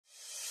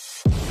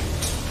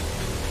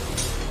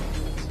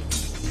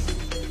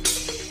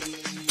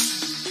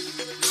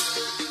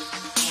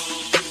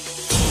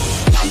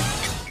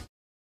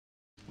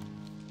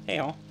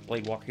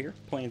Blade Walker here,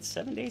 playing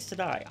 7 Days to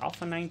Die,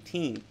 Alpha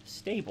 19,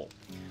 stable.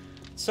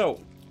 So,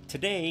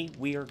 today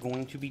we are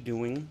going to be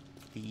doing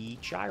the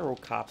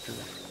Gyrocopter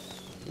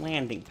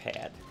landing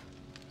pad.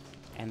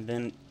 And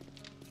then,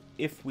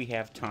 if we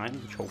have time,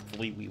 which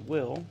hopefully we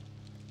will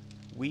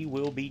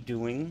be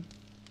doing...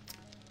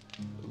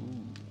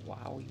 Ooh,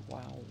 wowie,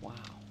 wow, wow.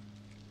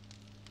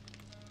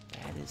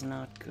 That is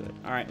not good.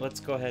 Alright, let's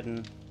go ahead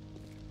and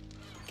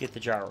get the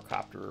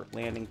Gyrocopter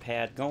landing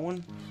pad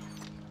going.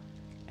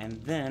 And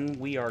then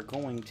we are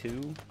going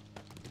to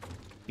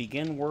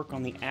begin work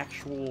on the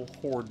actual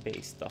Horde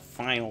base, the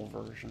final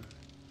version.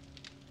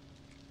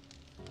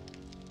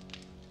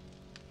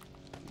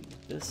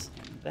 This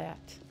and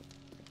that.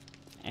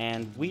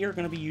 And we are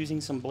going to be using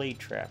some blade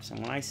traps. And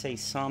when I say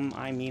some,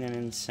 I mean an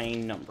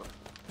insane number.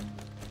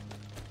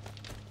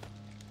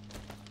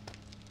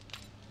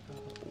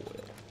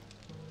 Oil.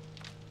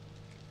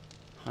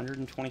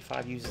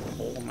 125 uses the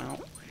whole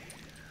amount.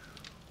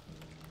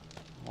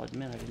 I'll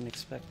admit I didn't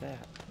expect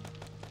that.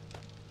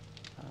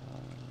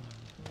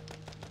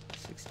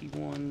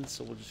 61,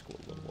 so we'll just go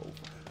a little over.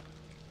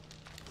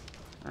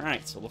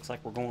 Alright, so it looks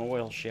like we're going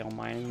oil shale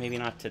mining. Maybe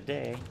not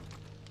today.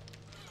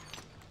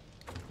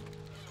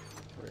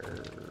 Where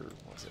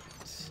was it?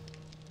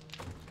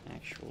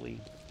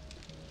 Actually,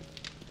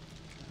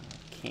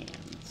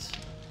 cans.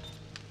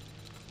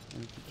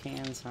 Empty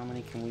cans, how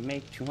many can we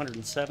make?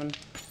 207.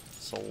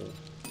 Sold.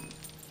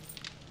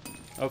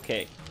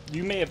 Okay,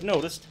 you may have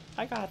noticed,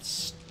 I got,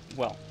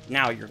 well,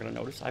 now you're going to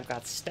notice, I've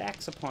got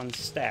stacks upon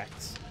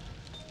stacks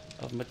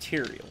of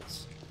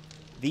materials.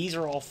 These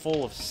are all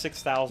full of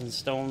 6,000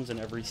 stones in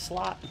every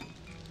slot.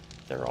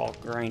 They're all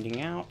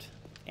grinding out,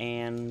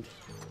 and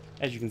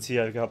as you can see,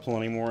 I've got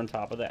plenty more on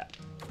top of that.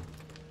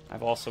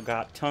 I've also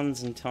got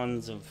tons and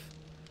tons of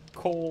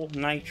coal,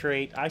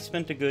 nitrate. I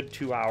spent a good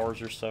 2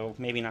 hours or so,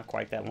 maybe not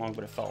quite that long,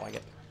 but it felt like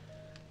it,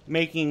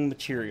 making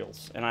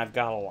materials, and I've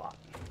got a lot.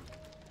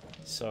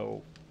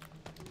 So,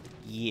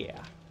 yeah,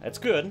 that's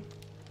good.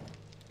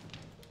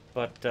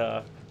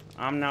 But,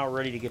 I'm now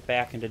ready to get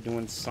back into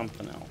doing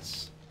something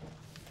else.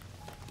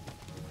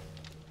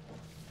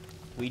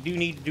 We do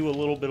need to do a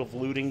little bit of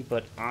looting,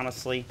 but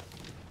honestly,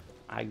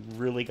 I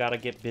really got to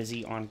get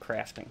busy on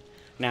crafting.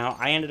 Now,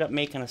 I ended up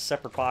making a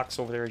separate box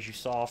over there, as you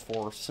saw,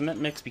 for cement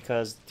mix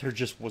because there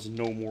just was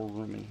no more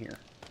room in here.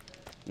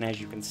 And as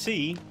you can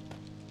see,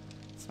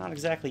 it's not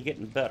exactly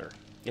getting better.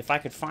 If I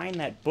could find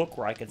that book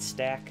where I could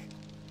stack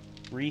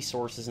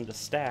resources into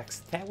stacks,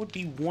 that would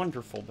be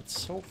wonderful, but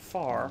so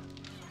far,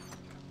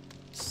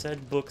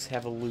 said books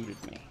have eluded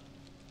me.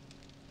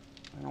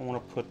 I don't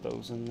want to put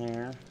those in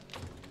there.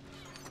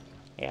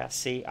 Yeah,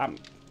 see, I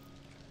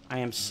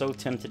am so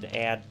tempted to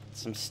add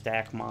some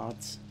stack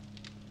mods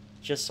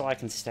just so I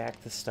can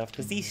stack this stuff,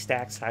 because these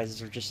stack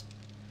sizes are just,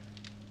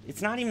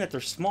 it's not even that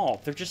they're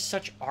small, they're just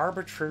such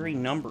arbitrary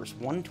numbers.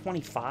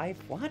 125?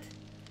 What?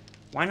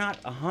 Why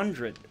not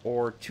 100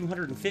 or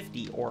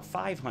 250 or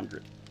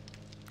 500?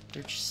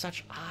 They're just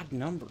such odd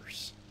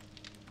numbers.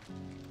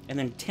 And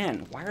then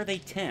 10. Why are they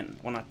 10?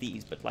 Well, not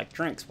these, but like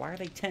drinks. Why are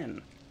they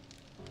 10?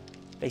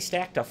 They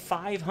stacked to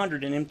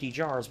 500 in empty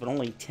jars, but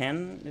only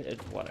 10?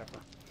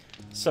 Whatever.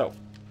 So,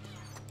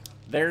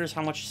 there's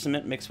how much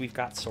cement mix we've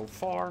got so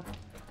far.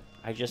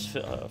 I just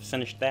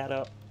finished that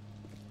up.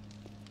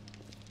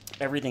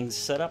 Everything's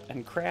set up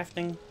and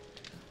crafting.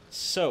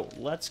 So,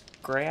 let's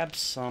grab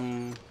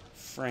some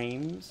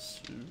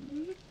frames.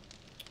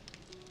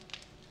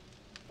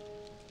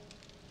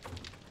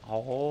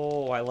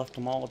 Oh, I left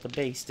them all at the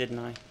base, didn't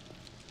I?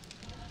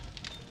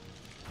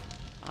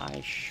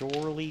 I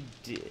surely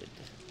did.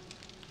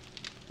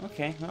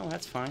 Okay, well,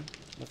 that's fine.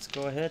 Let's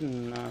go ahead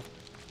and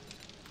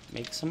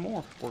make some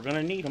more. We're going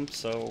to need them,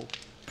 so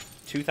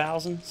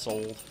 2,000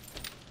 sold.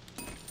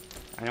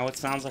 I know it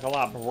sounds like a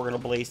lot, but we're going to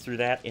blaze through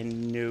that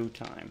in no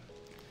time.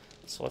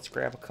 So let's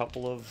grab a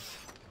couple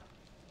of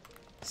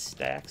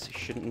stacks. We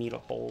shouldn't need a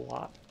whole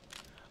lot.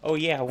 Oh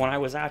yeah, when I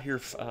was out here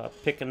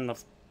picking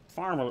the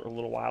farm a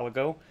little while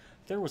ago,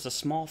 there was a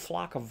small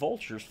flock of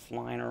vultures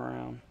flying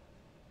around.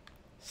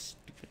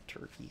 Stupid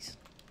turkeys.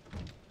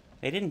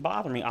 They didn't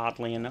bother me,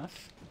 oddly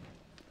enough,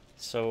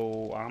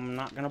 so I'm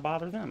not going to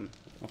bother them.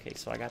 Okay,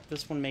 so I got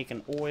this one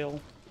making oil,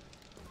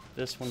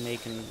 this one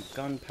making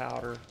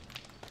gunpowder.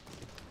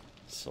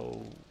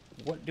 So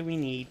what do we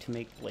need to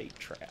make blade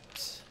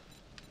traps?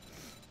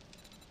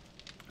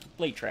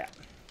 Blade trap.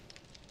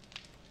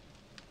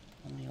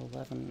 Only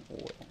 11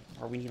 oil.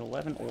 Or we need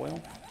 11 oil?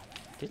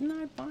 Didn't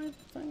I buy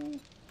the thing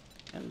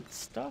and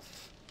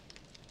stuff?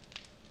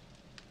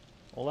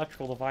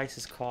 Electrical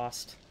devices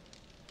cost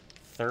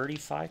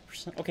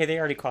 35%. Okay, they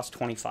already cost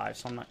 25,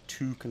 so I'm not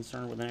too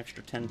concerned with an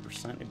extra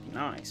 10%. It'd be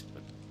nice,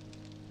 but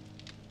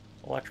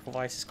electrical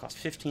devices cost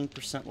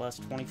 15% less,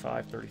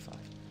 25, 35.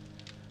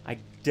 I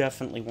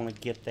definitely want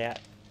to get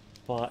that,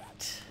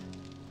 but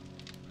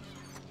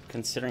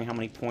considering how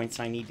many points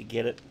I need to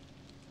get it,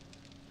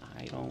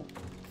 I don't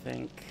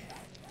think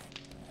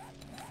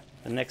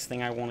the next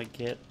thing I want to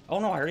get... Oh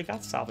no, I already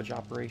got salvage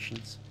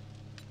operations.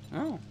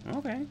 Oh,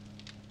 okay.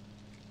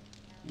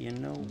 You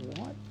know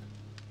what?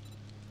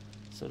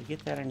 So to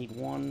get that, I need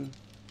 1.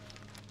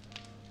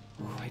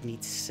 Ooh, I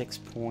need 6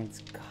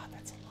 points. God,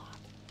 that's a lot.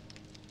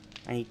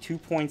 I need 2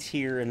 points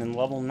here, and then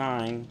level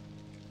 9,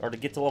 or to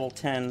get to level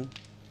 10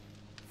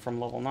 from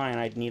level 9,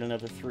 I'd need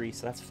another 3.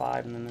 So that's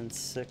 5, and then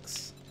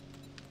 6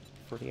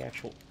 for the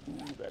actual.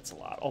 Ooh, that's a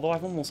lot. Although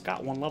I've almost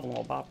got 1 level,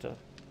 I'm about to,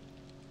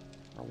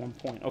 or 1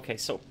 point. Okay,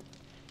 so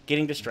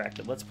getting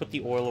distracted. Let's put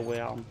the oil away.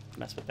 I'll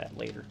mess with that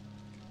later.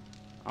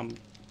 I'm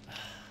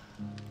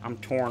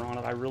torn on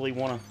it. I really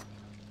want to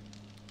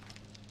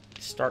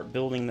start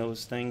building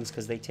those things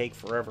because they take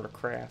forever to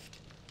craft.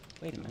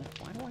 Wait a minute.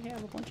 Why do I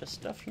have a bunch of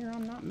stuff here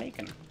I'm not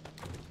making?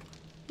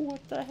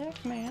 What the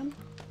heck, man?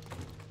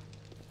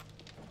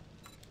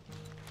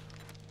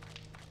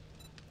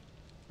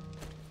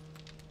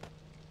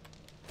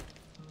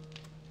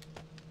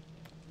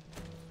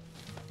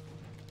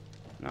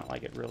 Not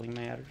like it really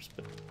matters,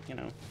 but, you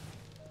know.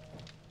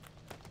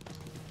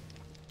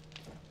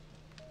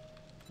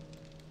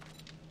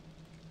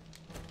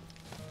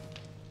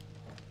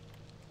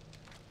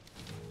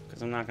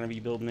 I'm not going to be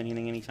building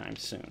anything anytime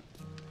soon.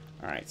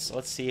 Alright, so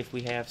let's see if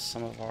we have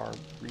some of our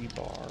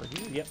rebar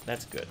here. Yep,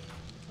 that's good.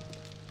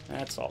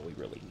 That's all we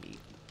really need.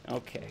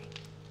 Okay.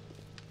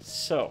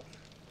 So,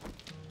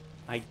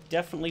 I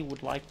definitely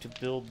would like to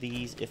build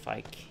these if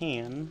I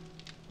can.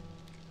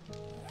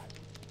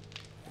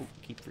 Ooh,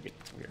 keep forgetting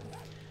it's weird.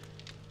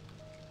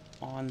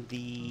 On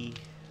the...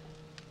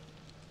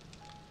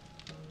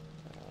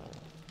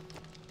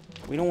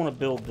 we don't want to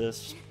build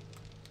this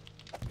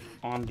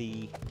on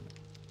the...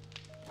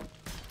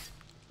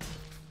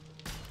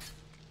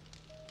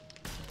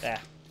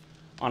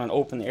 on an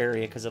open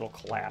area because it'll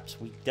collapse.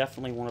 We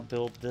definitely want to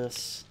build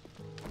this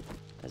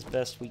as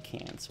best we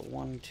can. So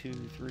 1, 2,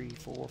 3,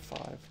 4,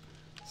 5,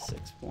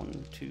 6.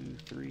 1, 2,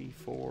 3,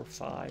 4,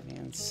 5,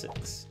 and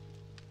 6.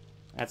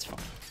 That's fine.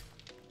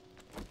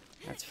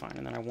 That's fine.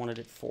 And then I wanted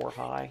it 4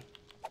 high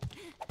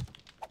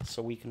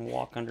so we can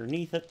walk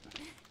underneath it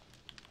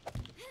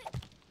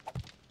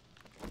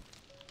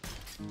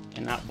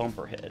and not bump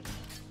our head.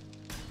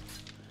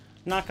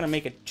 I'm not going to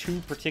make it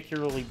too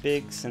particularly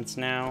big since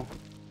now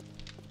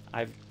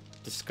I've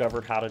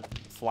discovered how to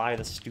fly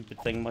the stupid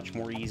thing much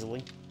more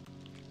easily.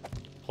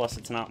 Plus,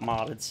 it's not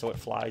modded, so it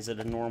flies at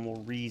a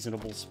normal,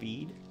 reasonable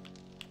speed.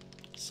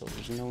 So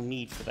there's no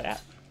need for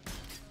that.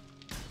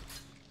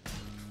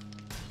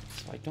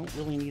 So I don't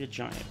really need a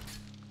giant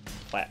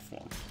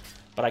platform.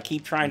 But I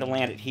keep trying to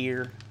land it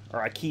here,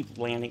 or I keep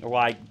landing,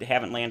 well, I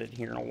haven't landed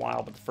here in a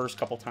while, but the first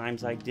couple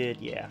times I did,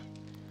 yeah.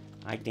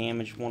 I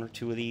damaged 1 or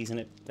 2 of these,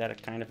 and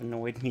that kind of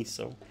annoyed me,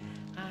 so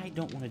I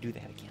don't want to do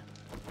that again.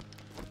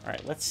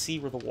 Alright, let's see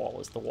where the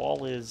wall is. The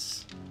wall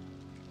is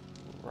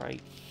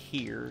right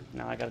here.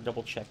 Now I gotta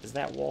double check. Does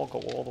that wall go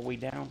all the way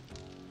down?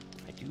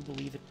 I do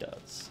believe it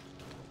does.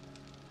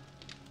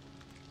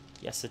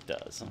 Yes, it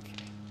does.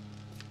 Okay.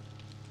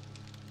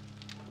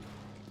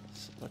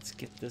 So let's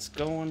get this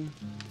going.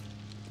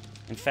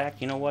 In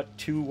fact, you know what?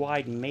 2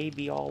 wide may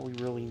be all we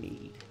really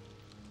need.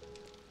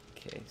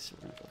 Okay, so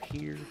we're gonna go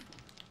here.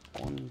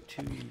 1,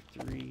 2,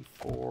 3,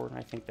 4, and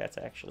I think that's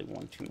actually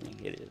 1 too many.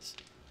 It is.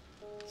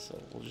 So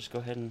we'll just go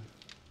ahead and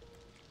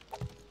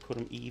put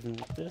them even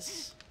with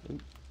this.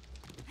 Oop.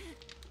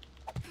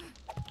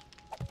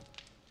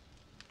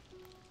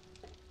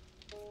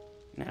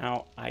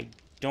 Now, I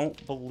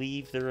don't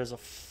believe there is a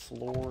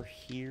floor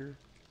here.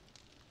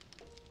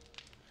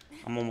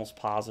 I'm almost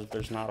positive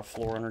there's not a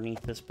floor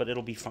underneath this, but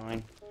it'll be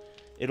fine.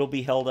 It'll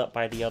be held up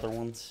by the other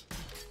ones,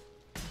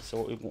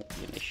 so it won't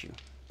be an issue.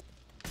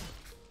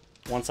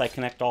 Once I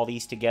connect all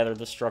these together,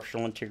 the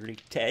structural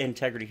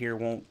integrity here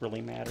won't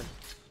really matter.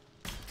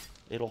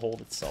 It'll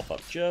hold itself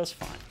up just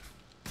fine.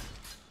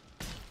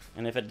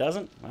 And if it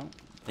doesn't, well,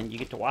 then you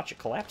get to watch it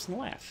collapse and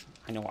laugh.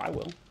 I know I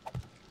will.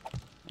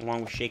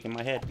 Along with shaking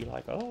my head, be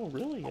like, oh,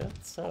 really?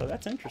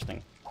 That's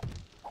interesting.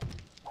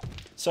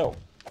 So,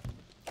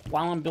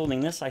 while I'm building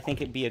this, I think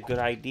it'd be a good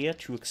idea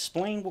to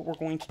explain what we're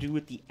going to do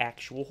with the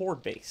actual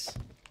Horde base.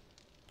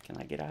 Can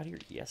I get out of here?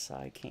 Yes,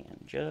 I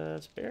can.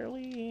 Just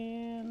barely,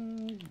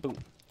 and boom.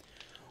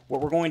 What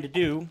we're going to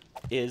do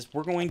is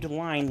we're going to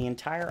line the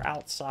entire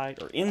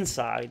outside or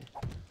inside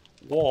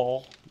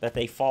wall that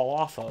they fall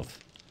off of.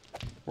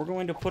 We're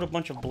going to put a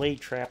bunch of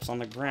blade traps on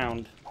the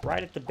ground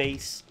right at the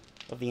base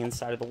of the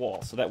inside of the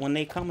wall so that when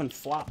they come and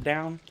flop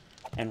down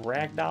and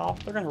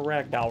ragdoll, they're going to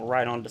ragdoll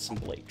right onto some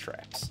blade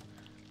traps.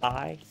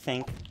 I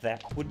think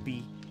that would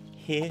be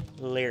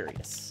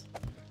hilarious,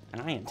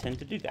 and I intend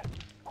to do that.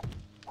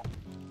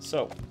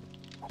 So,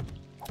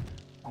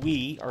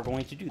 we are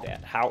going to do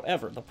that.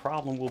 However, the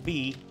problem will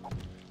be,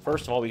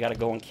 first of all, we got to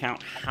go and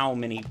count how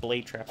many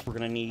blade traps we're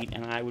going to need,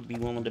 and I would be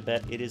willing to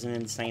bet it is an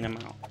insane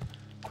amount.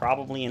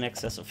 Probably in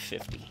excess of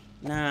 50.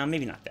 Nah,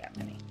 maybe not that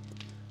many,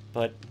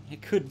 but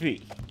it could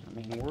be. I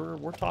mean,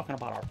 we're talking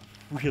about a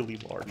really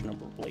large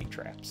number of blade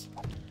traps.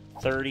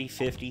 30,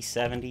 50,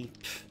 70,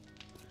 pff,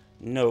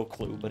 no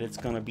clue, but it's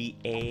going to be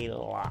a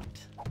lot.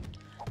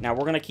 Now,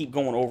 we're going to keep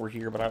going over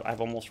here, but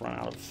I've almost run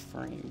out of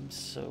frames,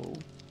 so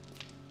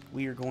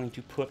we are going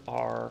to put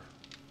our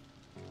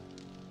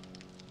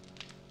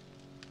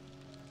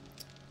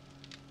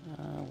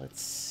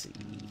Let's see.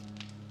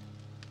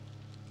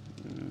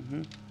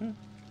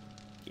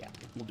 Yeah,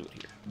 we'll do it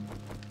here.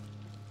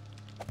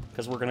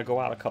 Because we're going to go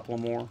out a couple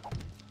more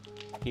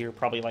here,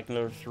 probably like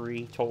another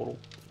 3 total.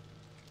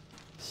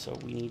 So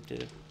we need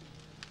to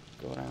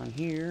go down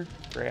here,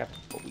 grab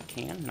what we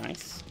can,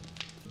 nice.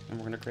 And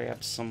we're going to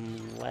grab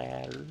some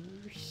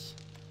ladders.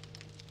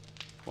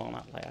 Well,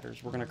 not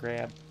ladders, we're going to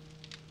grab,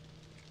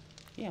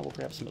 yeah, we'll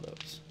grab some of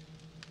those.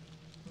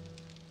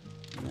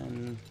 And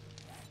then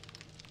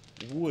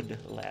wood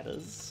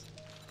ladders.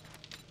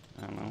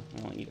 I don't know,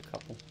 we only need a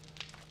couple.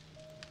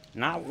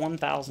 Not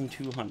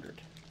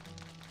 1,200.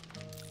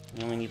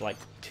 We only need like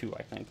 2,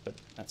 I think, but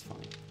that's fine.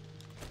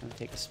 I'm going to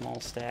take a small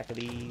stack of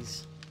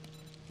these,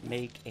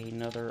 make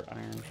another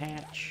iron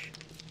hatch.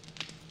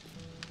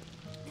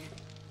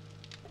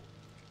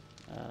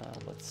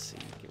 Let's see,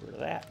 get rid of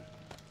that.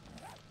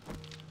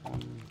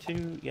 1,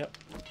 2, yep.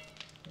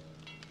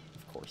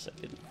 Of course I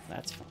didn't,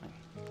 that's fine.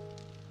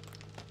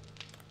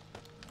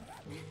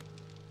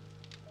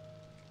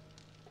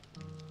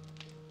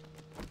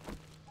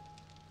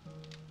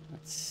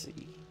 Let's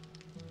see.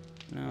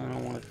 No, I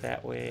don't want it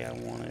that way, I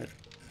want it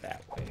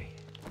that way.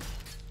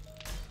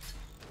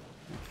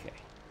 Okay.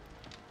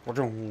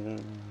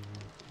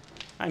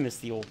 I miss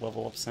the old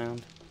level up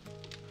sound.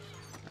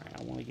 Alright,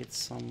 I want to get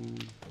some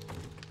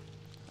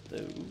of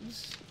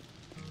those.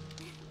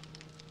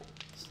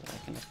 So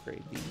I can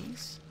upgrade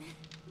these.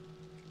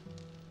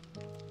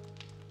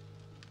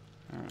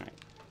 Alright.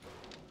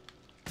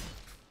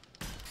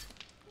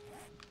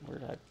 Where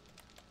did I...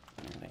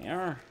 There they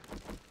are.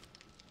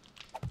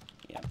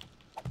 Yep.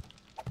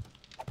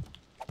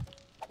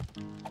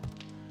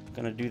 I'm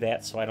gonna do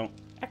that so I don't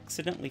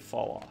accidentally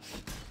fall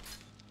off.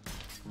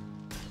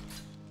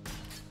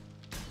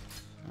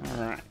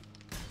 Alright.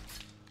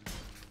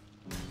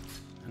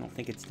 I don't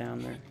think it's down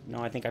there. No,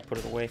 I think I put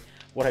it away.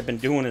 What I've been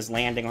doing is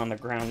landing on the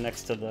ground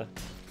next to the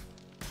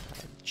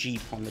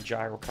Jeep on the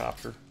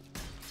Gyrocopter.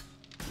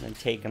 And then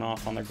taking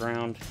off on the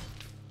ground.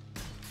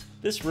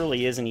 This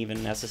really isn't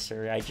even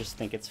necessary. I just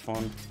think it's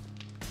fun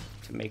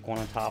to make one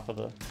on top of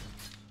the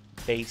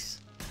base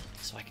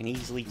so I can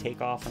easily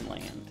take off and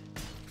land.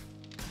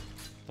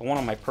 The one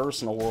on my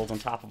personal world's on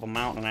top of a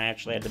mountain, and I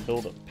actually had to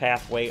build a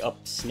pathway up,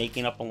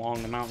 snaking up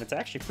along the mountain. It's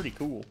actually pretty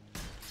cool,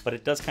 but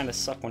it does kind of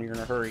suck when you're in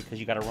a hurry because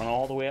you got to run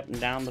all the way up and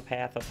down the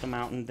path up the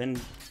mountain,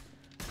 then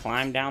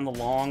climb down the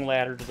long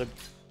ladder to the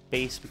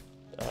base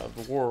of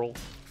the world.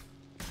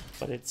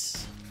 But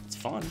it's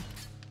fun.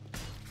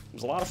 It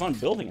was a lot of fun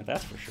building it,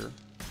 that's for sure.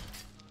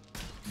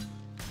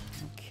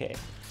 Okay,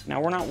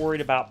 now we're not worried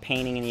about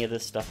painting any of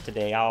this stuff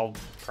today.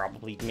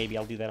 Maybe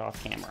I'll do that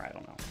off camera, I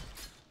don't know.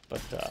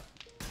 But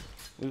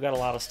we've got a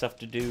lot of stuff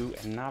to do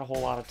and not a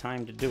whole lot of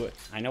time to do it.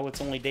 I know it's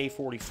only day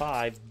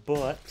 45,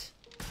 but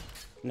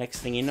next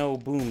thing you know,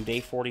 boom, day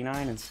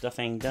 49 and stuff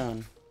ain't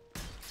done.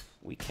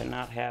 We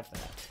cannot have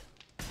that.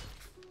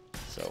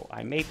 So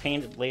I may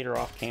paint it later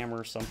off camera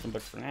or something,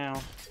 but for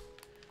now,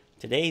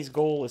 today's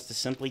goal is to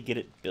simply get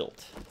it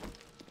built.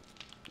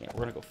 Yeah,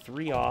 we're gonna go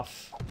 3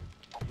 off.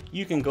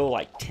 You can go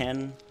like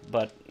 10,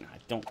 but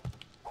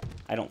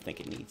I don't think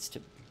it needs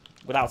to.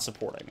 Without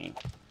support, I mean.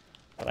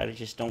 But I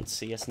just don't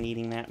see us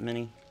needing that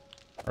many,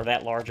 or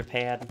that large a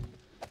pad,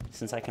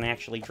 since I can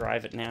actually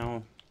drive it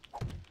now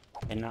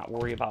and not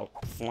worry about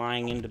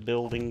flying into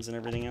buildings and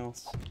everything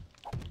else.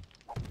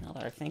 Now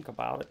that I think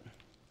about it,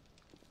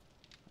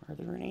 are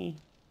there any?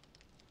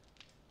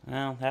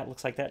 Well, that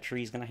looks like that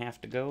tree's gonna have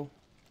to go,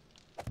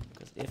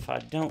 because if I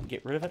don't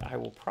get rid of it, I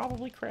will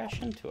probably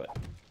crash into it.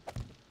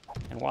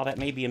 And while that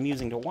may be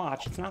amusing to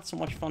watch, it's not so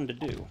much fun to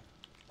do.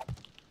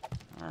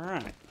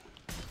 Alright.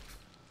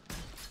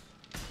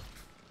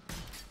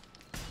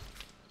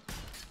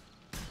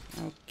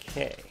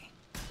 Okay.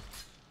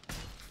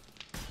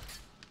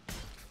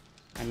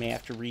 I may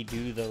have to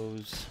redo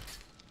those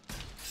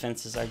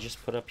fences I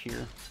just put up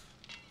here.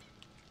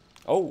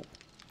 Oh,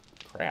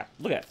 crap.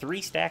 Look at that.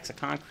 3 stacks of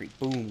concrete.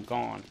 Boom,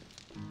 gone.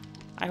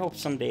 I hope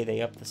someday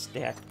they up the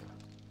stack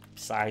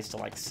size to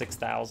like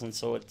 6,000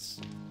 so it's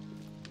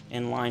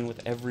in line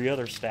with every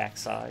other stack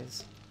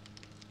size.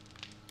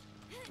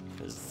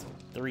 Because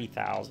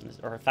 3,000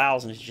 or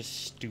 1,000 is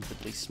just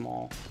stupidly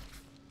small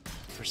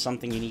for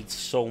something you need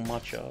so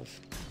much of.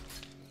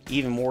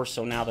 Even more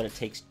so now that it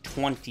takes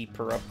 20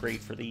 per upgrade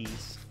for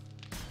these.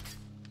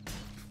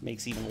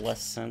 Makes even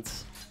less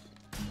sense.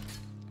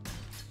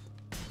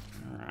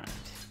 Alright.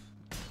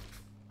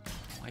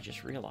 Oh, I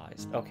just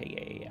realized.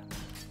 Okay, yeah.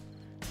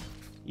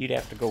 You'd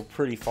have to go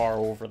pretty far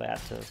over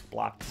that to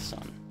block the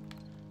sun.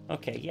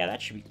 Okay, yeah,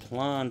 that should be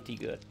plenty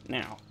good.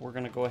 Now, we're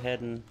going to go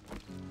ahead and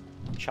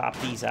chop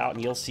these out,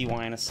 and you'll see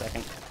why in a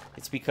second.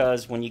 It's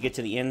because when you get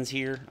to the ends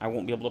here, I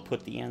won't be able to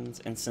put the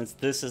ends. And since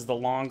this is the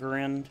longer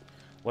end,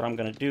 what I'm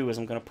going to do is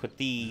I'm going to put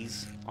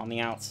these on the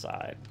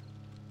outside,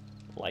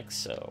 like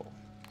so.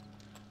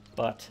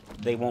 But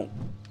they won't,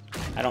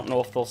 I don't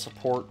know if they'll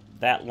support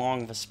that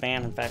long of a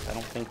span. In fact, I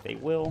don't think they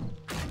will.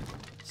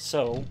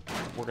 So,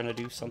 we're going to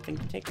do something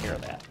to take care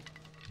of that.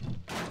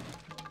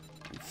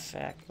 In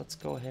fact, let's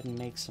go ahead and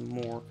make some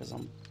more, because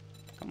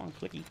come on,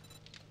 clicky.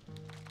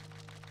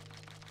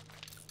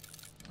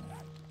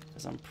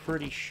 because I'm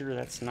pretty sure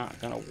that's not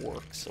going to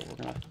work. So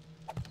we're going to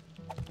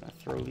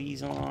throw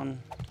these on.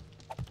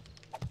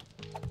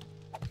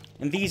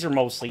 And these are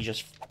mostly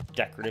just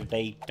decorative.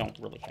 They don't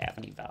really have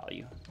any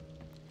value.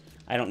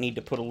 I don't need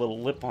to put a little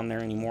lip on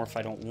there anymore if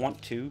I don't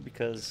want to,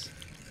 because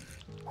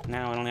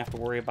now I don't have to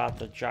worry about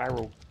the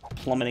gyro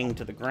plummeting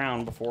to the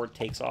ground before it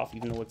takes off,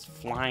 even though it's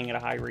flying at a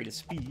high rate of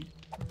speed.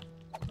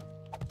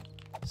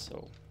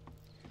 So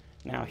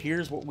now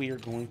here's what we are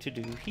going to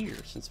do here,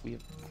 since we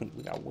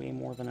got way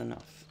more than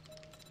enough.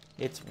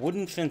 It's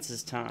wooden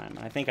fences time.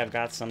 I think I've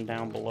got some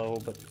down below,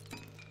 but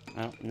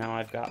now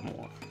I've got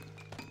more.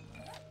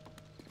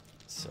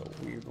 So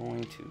we're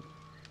going to...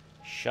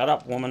 Shut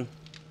up, woman.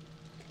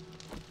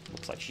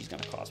 Looks like she's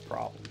going to cause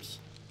problems.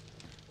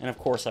 And of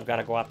course, I've got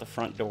to go out the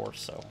front door,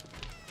 so...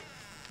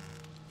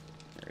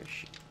 Where is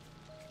she?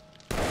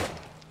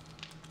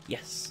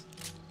 Yes.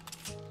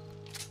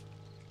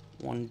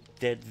 One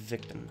dead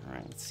victim.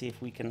 Alright, let's see if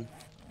we can...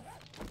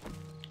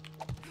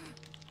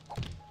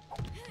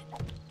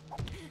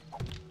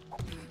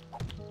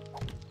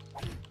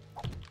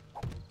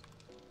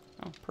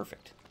 Oh,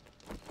 perfect.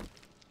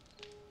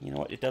 You know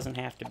what? It doesn't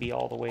have to be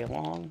all the way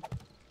along.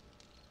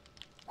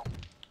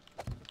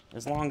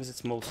 As long as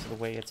it's most of the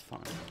way, it's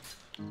fine.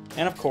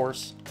 And of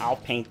course, I'll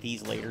paint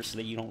these later so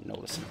that you don't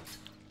notice them.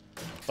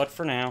 But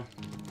for now,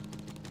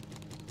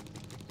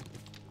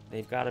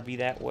 they've got to be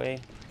that way.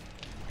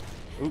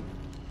 Oop,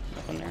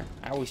 nothing there.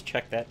 I always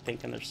check that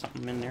thinking there's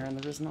something in there, and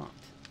there is not.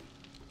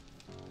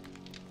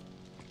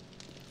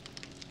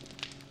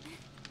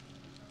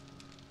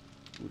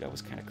 Ooh, that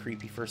was kind of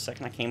creepy for a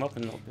second. I came up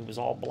and it was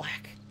all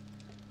black.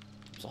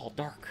 It was all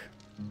dark.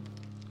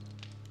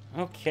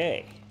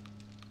 Okay.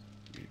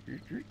 I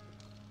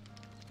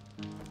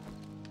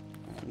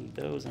don't need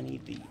those, I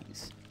need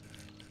these.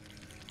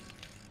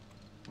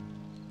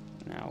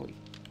 Now we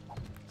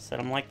set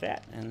them like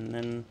that, and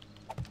then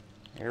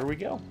there we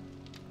go.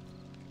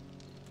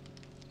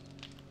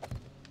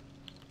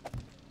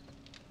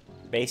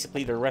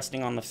 Basically, they're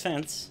resting on the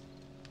fence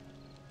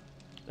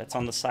that's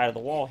on the side of the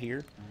wall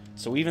here.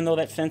 So even though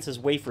that fence is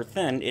wafer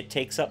thin, it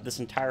takes up this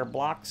entire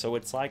block, so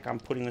it's like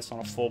I'm putting this on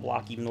a full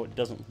block, even though it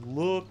doesn't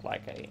look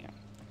like I am.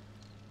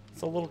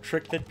 It's a little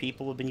trick that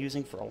people have been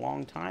using for a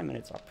long time, and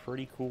it's a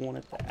pretty cool one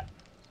at that.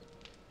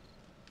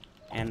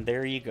 And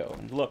there you go.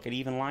 And look, it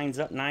even lines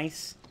up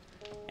nice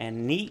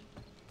and neat,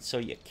 so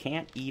you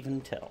can't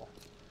even tell.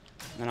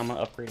 And then I'm going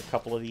to upgrade a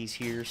couple of these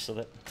here so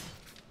that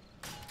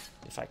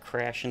if I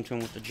crash into them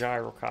with the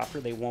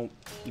gyrocopter, they won't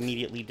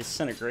immediately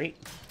disintegrate.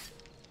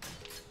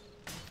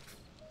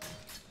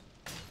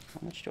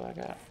 How much do I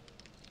got?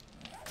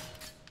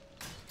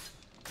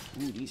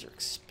 Ooh, these are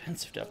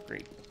expensive to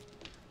upgrade.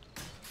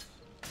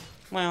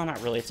 Well,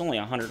 not really. It's only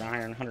 100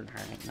 iron. 100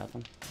 iron ain't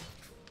nothing.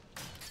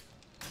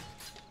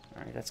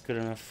 Alright, that's good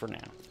enough for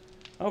now.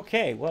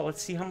 Okay, well, let's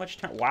see how much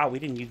time... Wow, we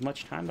didn't use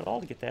much time at all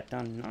to get that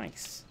done.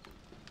 Nice.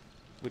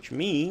 Which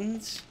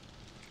means...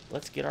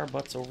 Let's get our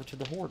butts over to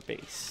the Horde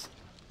base.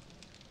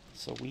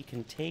 So we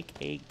can take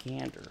a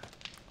gander.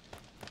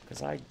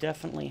 Because I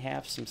definitely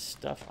have some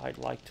stuff I'd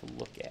like to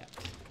look at.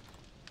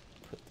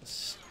 Put the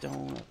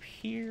stone up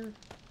here.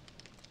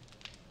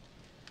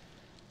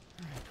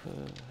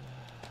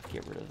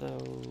 Get rid of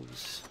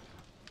those.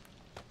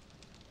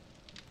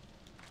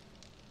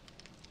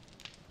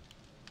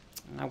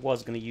 I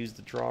was going to use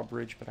the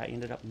drawbridge, but I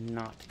ended up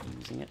not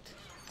using it.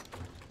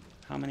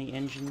 How many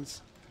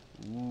engines?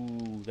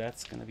 Ooh,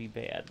 that's going to be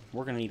bad.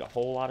 We're going to need a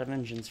whole lot of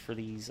engines for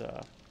these,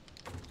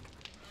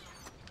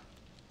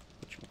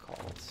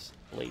 whatchamacallits,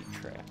 blade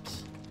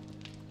traps.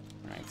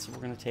 Alright, so we're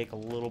going to take a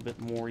little bit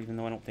more, even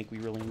though I don't think we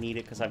really need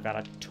it, because I've got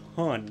a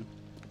ton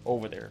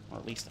over there. Or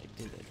at least I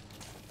did.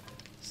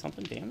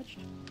 Something damaged?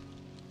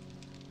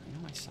 I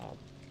know I saw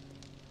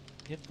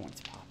hit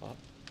points pop up.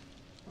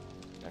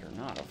 Better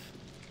not have.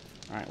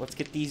 Alright, let's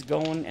get these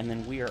going, and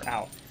then we are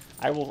out.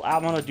 I'm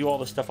going to do all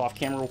this stuff off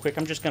camera real quick.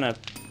 I'm just going to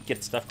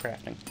get stuff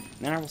crafting. And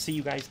then I will see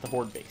you guys at the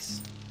Horde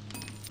base.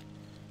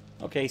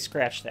 Okay,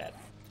 scratch that.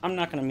 I'm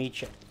not going to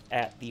meet you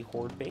at the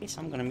Horde base.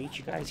 I'm going to meet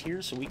you guys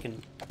here so we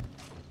can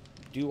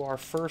do our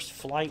first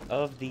flight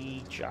of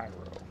the gyro.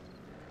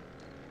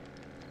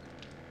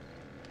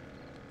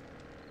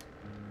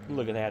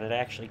 Look at that. It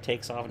actually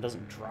takes off and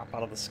doesn't drop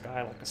out of the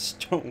sky like a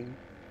stone.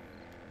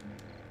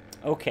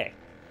 Okay,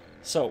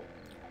 so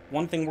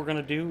one thing we're going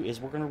to do is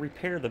we're going to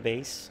repair the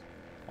base.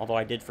 Although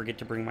I did forget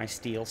to bring my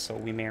steel, so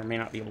we may or may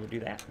not be able to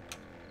do that.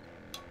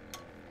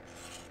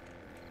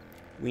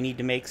 We need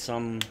to make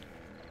some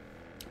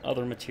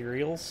other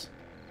materials.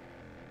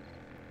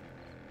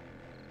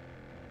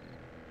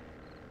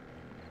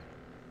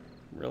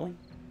 Really?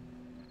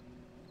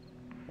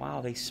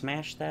 Wow, they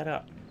smashed that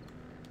up.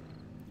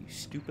 You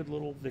stupid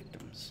little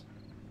victims.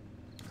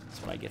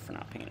 That's what I get for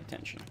not paying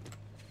attention.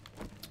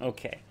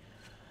 Okay.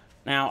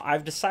 Now,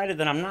 I've decided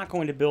that I'm not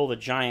going to build a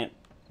giant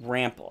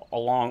ramp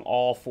along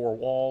all four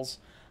walls.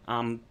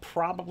 I'm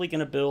probably going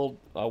to build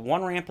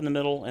one ramp in the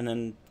middle and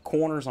then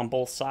corners on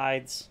both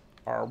sides,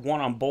 or one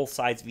on both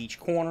sides of each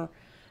corner,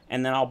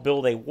 and then I'll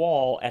build a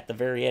wall at the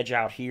very edge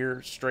out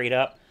here straight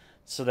up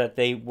so that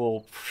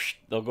they'll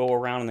go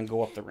around and then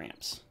go up the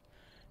ramps.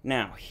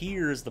 Now,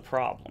 here's the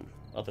problem.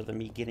 Other than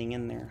me getting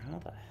in there, how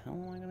the hell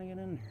am I going to get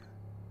in there?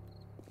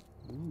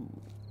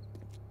 Ooh.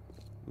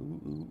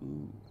 Ooh, ooh,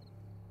 ooh.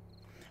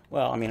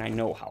 Well, I mean, I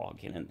know how I'll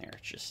get in there.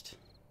 It's just,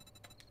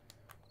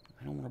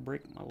 I don't want to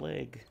break my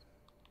leg.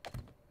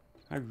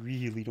 I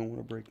really don't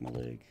want to break my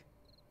leg.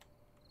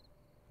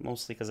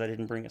 Mostly because I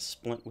didn't bring a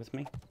splint with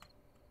me.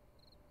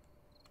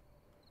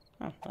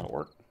 Oh, that'll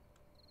work.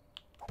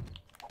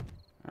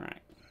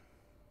 Alright.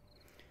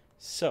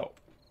 So,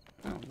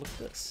 oh, look at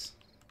this.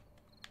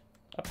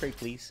 Upgrade,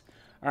 please.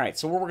 Alright,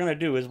 so what we're going to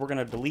do is we're going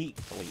to delete.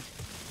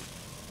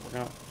 We're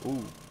going to,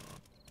 ooh.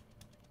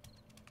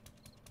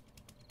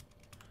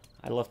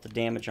 I left the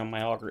damage on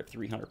my auger at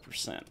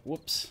 300%.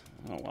 Whoops.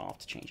 Oh, well, I'll have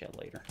to change that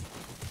later.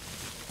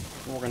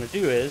 What we're going to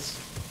do is,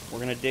 we're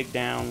going to dig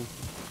down.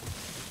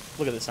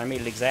 Look at this, I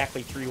made it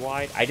exactly 3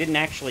 wide. I didn't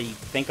actually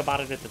think about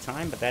it at the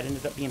time, but that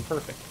ended up being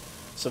perfect.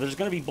 So there's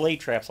going to be blade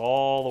traps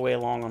all the way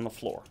along on the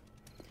floor.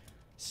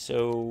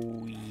 So,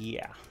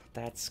 yeah,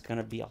 that's going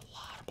to be a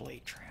lot of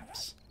blade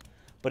traps.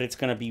 But it's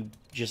going to be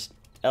just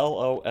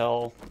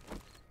LOL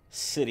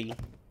City.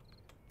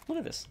 Look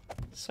at this.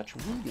 Such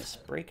rudeness.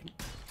 Breaking.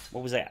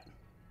 What was that?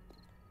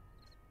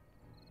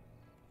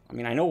 I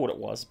mean, I know what it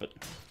was, but...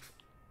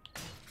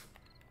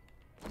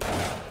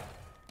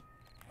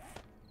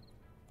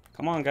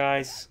 Come on,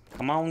 guys.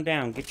 Come on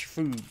down. Get your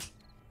food.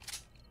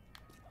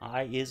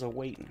 I is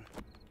awaiting.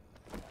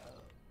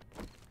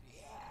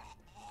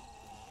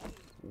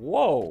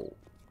 Whoa.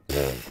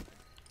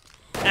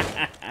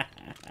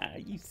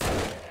 You...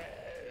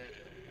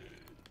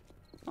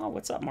 Oh,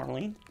 what's up,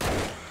 Marlene?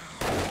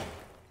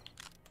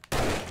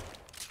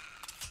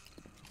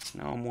 So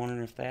now I'm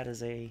wondering if that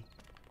is a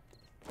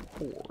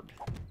horde.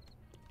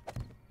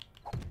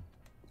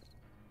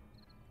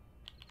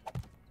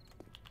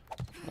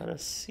 Let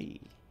us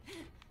see.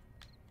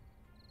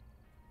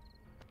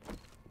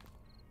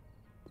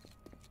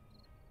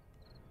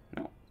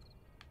 No.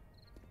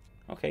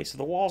 Okay, so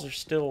the walls are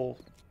still...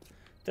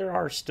 There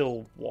are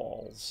still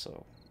walls,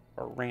 so...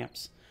 Or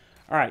ramps.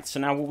 Alright, so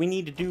now what we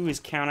need to do is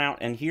count out,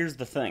 and here's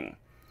the thing.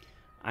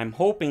 I'm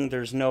hoping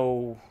there's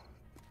no...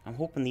 I'm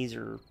hoping these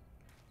are...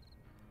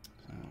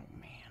 Oh,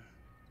 man.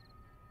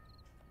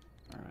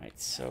 Alright,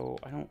 so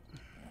I don't...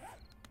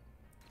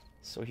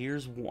 So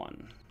here's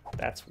 1.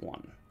 That's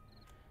 1.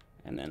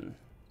 And then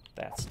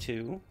that's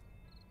 2,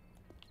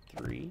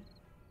 3,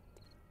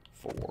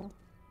 4,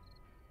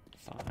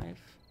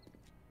 5,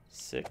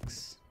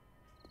 6,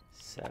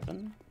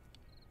 7,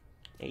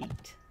 8.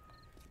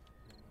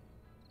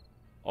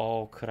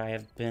 Oh, could I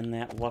have been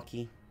that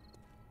lucky?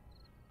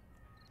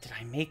 Did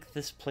I make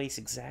this place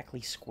exactly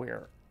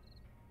square?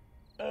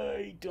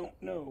 I don't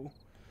know.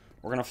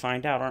 We're going to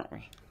find out, aren't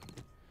we?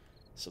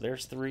 So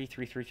there's 3,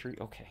 3, 3, 3.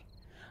 Okay.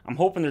 I'm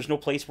hoping there's no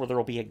place where there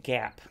will be a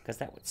gap, because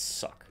that would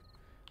suck.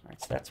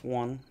 Alright, so that's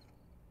 1,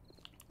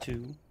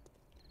 2,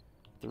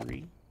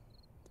 3,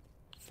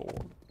 4,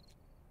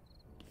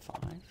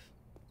 5,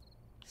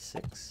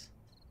 6,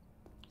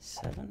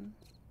 7,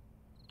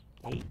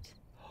 8.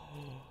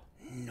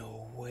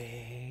 No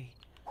way.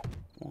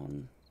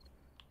 1,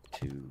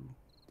 2,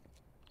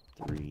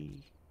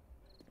 3,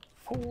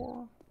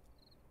 4,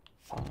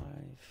 5,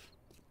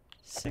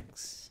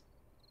 6,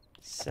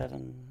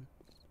 7,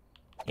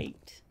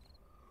 8.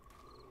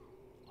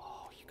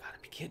 Oh, you gotta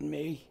be kidding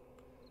me.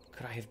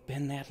 Could I have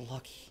been that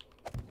lucky?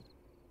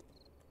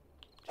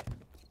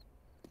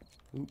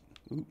 Oop,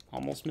 oop,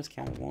 almost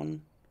miscounted.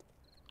 1,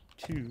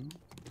 2,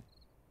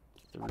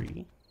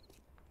 3,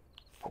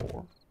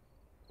 4,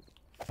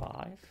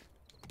 5,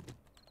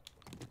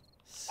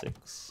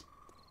 6,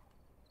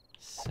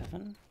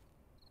 7,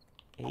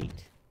 8.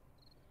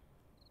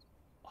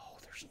 Oh,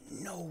 there's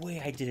no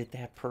way I did it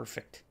that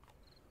perfect.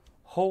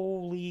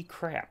 Holy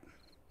crap.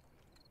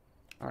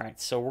 Alright,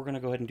 so we're going to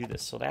go ahead and do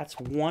this. So that's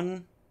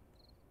 1.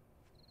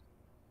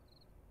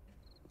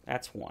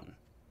 That's 1.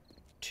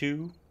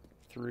 2,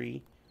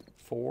 3,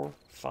 4,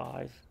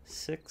 5,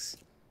 6,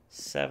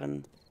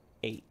 7,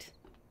 8,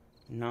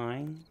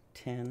 9,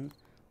 10,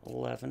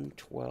 11,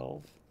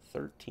 12,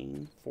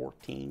 13,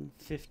 14,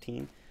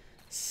 15,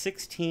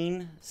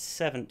 16,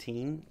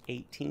 17,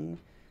 18,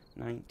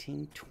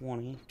 19,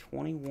 20,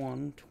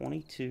 21,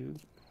 22,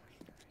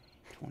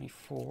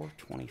 24,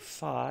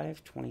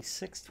 25,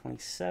 26,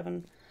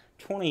 27,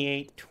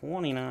 28,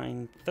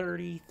 29,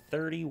 30,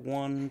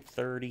 31,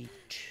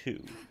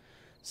 32.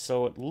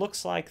 So it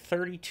looks like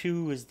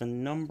 32 is the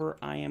number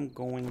I am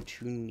going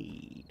to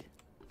need.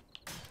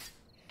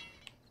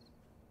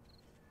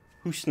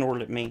 Who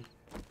snorted at me?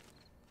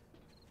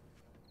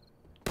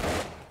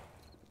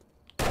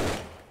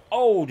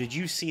 Oh, did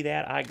you see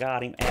that? I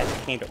got him as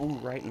it came to... Ooh,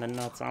 right in the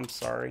nuts. I'm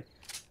sorry.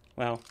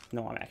 Well,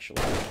 no,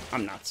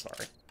 I'm not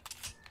sorry.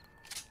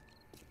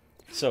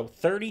 So,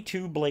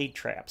 32 blade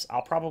traps.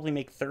 I'll probably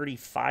make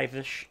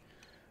 35-ish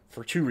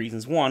for 2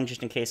 reasons. 1,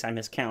 just in case I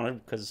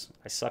miscounted, because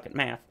I suck at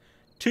math.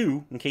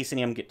 2, in case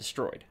any of them get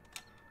destroyed.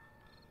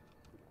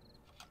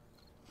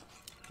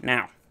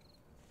 Now,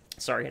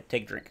 sorry, I had to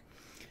take a drink.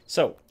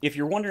 So, if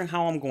you're wondering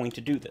how I'm going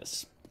to do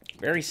this,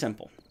 very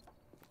simple.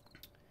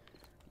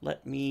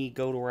 Let me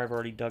go to where I've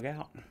already dug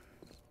out.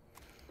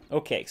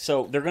 Okay,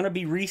 so they're going to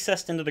be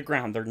recessed into the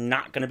ground. They're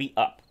not going to be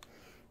up.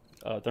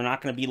 They're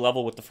not going to be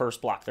level with the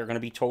first block. They're going to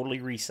be totally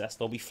recessed.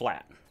 They'll be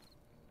flat.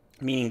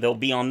 Meaning they'll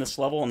be on this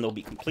level and they'll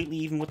be completely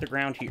even with the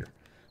ground here.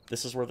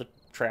 This is where the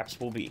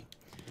traps will be.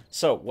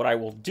 So, what I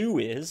will do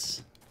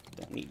is,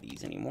 don't need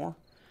these anymore,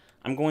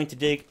 I'm going to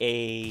dig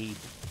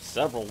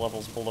several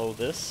levels below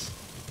this.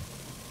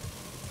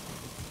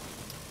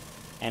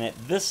 And at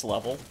this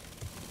level,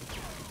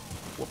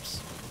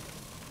 whoops,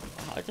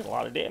 wow, I did a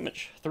lot of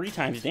damage. 3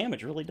 times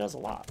damage really does a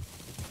lot.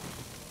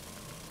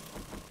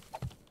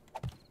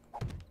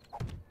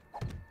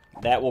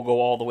 That will go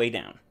all the way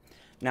down.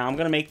 Now I'm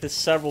going to make this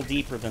several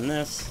deeper than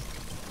this.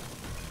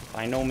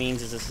 By no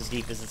means is this as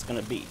deep as it's going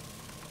to be.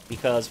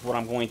 Because what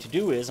I'm going to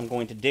do is I'm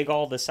going to dig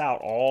all this out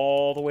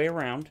all the way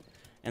around.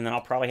 And then I'll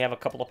probably have a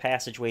couple of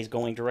passageways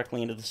going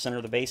directly into the center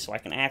of the base so I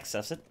can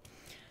access it.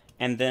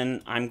 And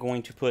then I'm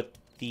going to put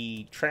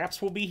the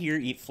traps will be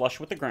here, flush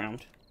with the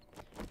ground.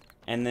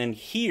 And then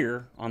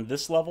here, on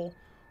this level,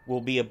 will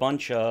be a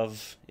bunch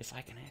of, if I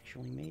can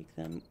actually make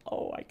them,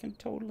 oh, I can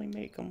totally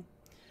make them.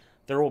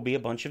 There will be a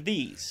bunch of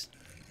these.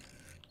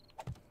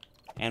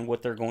 And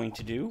what they're going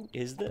to do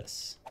is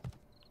this.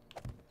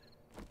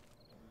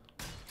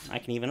 I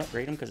can even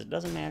upgrade them because it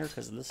doesn't matter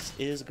because this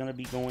is going to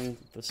be going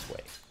this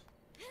way.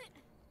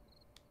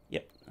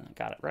 Yep, I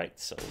got it right.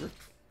 So,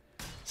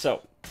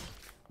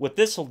 what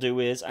this will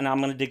do is, and I'm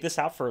going to dig this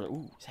out further.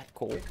 Ooh, is that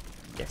cool?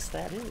 Yes,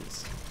 that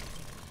is.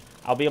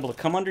 I'll be able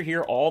to come under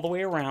here all the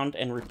way around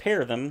and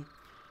repair them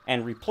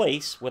and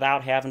replace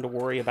without having to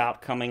worry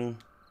about coming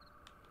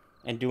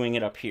and doing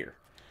it up here.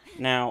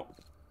 Now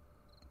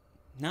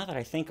that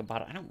I think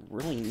about it, I don't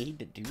really need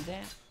to do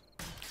that.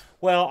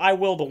 Well, I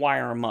will to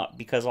wire them up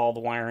because all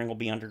the wiring will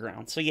be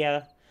underground. So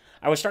yeah,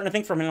 I was starting to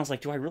think for a minute, I was like,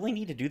 do I really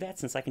need to do that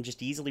since I can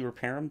just easily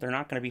repair them? They're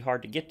not going to be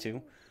hard to get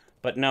to.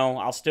 But no,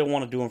 I'll still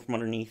want to do them from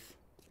underneath.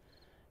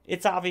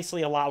 It's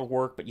obviously a lot of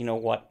work, but you know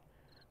what?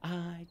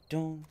 I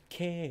don't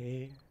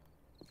care.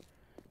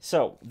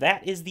 So,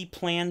 that is the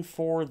plan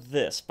for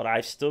this, but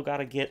I've still got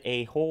to get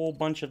a whole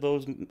bunch of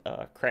those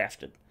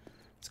crafted.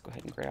 Let's go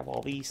ahead and grab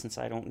all these since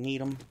I don't need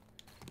them.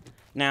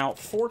 Now,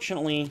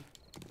 fortunately,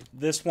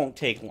 this won't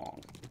take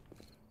long.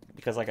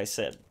 Because, like I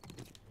said,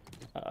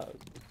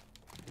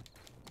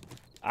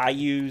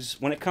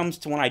 when it comes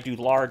to when I do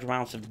large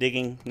amounts of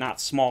digging, not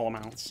small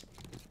amounts.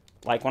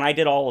 Like, when I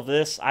did all of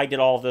this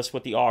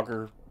with the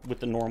auger, with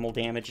the normal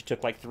damage. It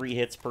took like 3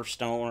 hits per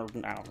stone, or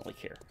I don't really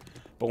care.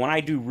 But when I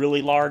do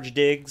really large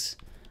digs,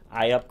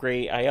 I up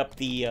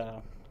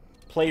the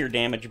player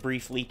damage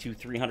briefly to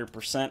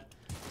 300%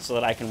 so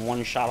that I can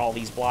one-shot all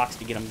these blocks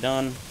to get them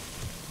done.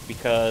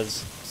 Because,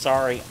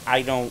 sorry,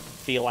 I don't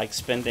feel like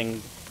spending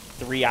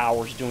 3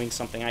 hours doing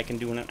something I can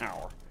do in an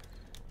hour.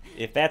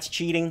 If that's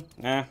cheating,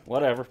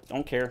 whatever,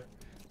 don't care.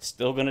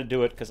 Still gonna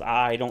do it because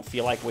I don't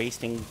feel like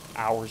wasting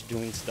hours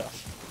doing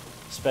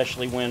stuff.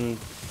 Especially when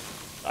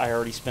I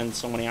already spend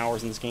so many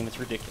hours in this game, it's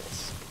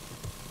ridiculous.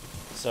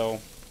 So,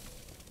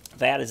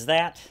 that is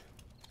that.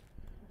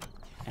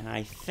 And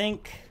I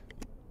think...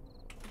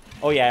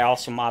 Oh yeah, I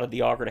also modded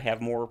the auger to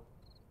have more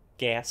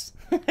gas.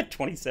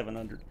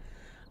 2,700.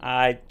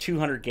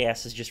 200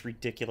 gas is just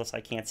ridiculous.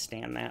 I can't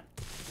stand that.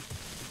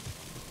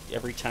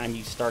 Every time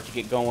you start to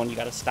get going, you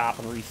gotta stop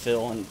and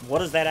refill. And what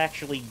does that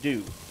actually do?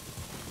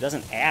 It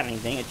doesn't add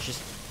anything,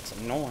 it's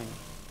annoying.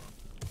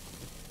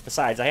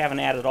 Besides, I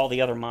haven't added all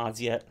the other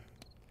mods yet.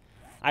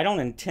 I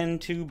don't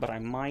intend to, but I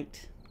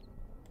might.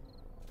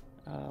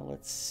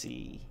 Let's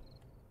see.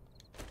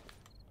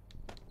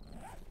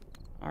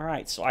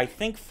 Alright, so I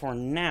think for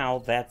now,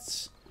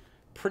 that's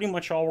pretty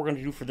much all we're going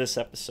to do for this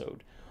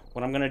episode.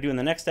 What I'm going to do in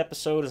the next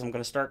episode is I'm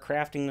going to start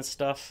crafting this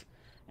stuff,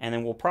 and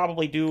then we'll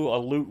probably do a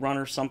loot run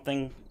or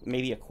something,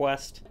 maybe a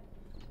quest,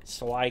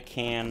 so I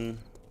can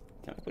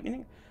I put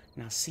anything?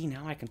 Now see,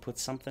 now I can put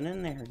something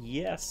in there.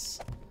 Yes.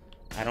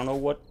 I don't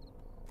know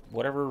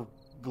whatever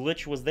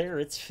glitch was there,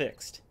 it's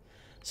fixed.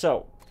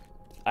 So,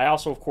 I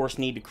also, of course,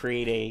 need to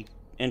create a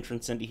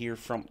entrance into here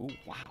from... Ooh,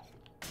 wow.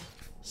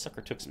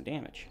 Sucker took some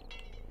damage.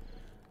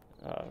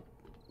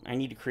 I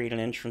need to create an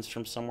entrance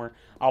from somewhere.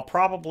 I'll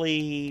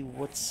probably...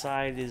 What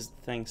side is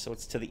the thing? So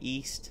it's to the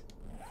east.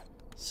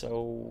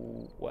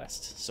 So,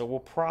 west. So we'll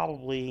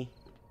probably...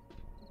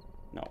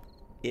 No.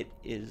 It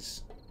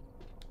is...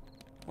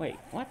 Wait,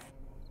 what?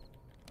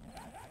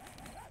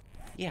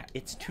 Yeah,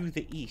 it's to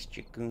the east,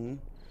 you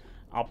goon.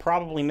 I'll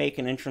probably make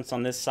an entrance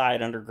on this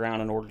side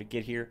underground in order to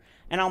get here.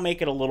 And I'll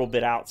make it a little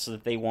bit out so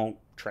that they won't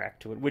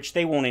track to it. Which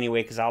they won't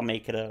anyway, because I'll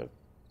make it a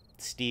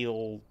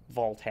steel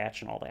vault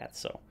hatch and all that.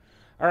 So,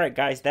 alright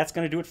guys, that's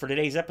going to do it for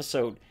today's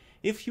episode.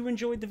 If you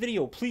enjoyed the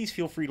video, please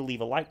feel free to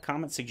leave a like,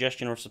 comment,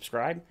 suggestion, or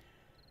subscribe.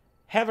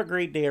 Have a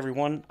great day,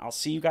 everyone. I'll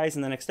see you guys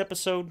in the next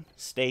episode.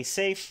 Stay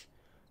safe.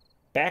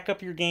 Back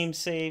up your game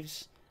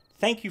saves.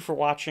 Thank you for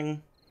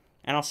watching.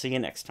 And I'll see you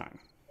next time.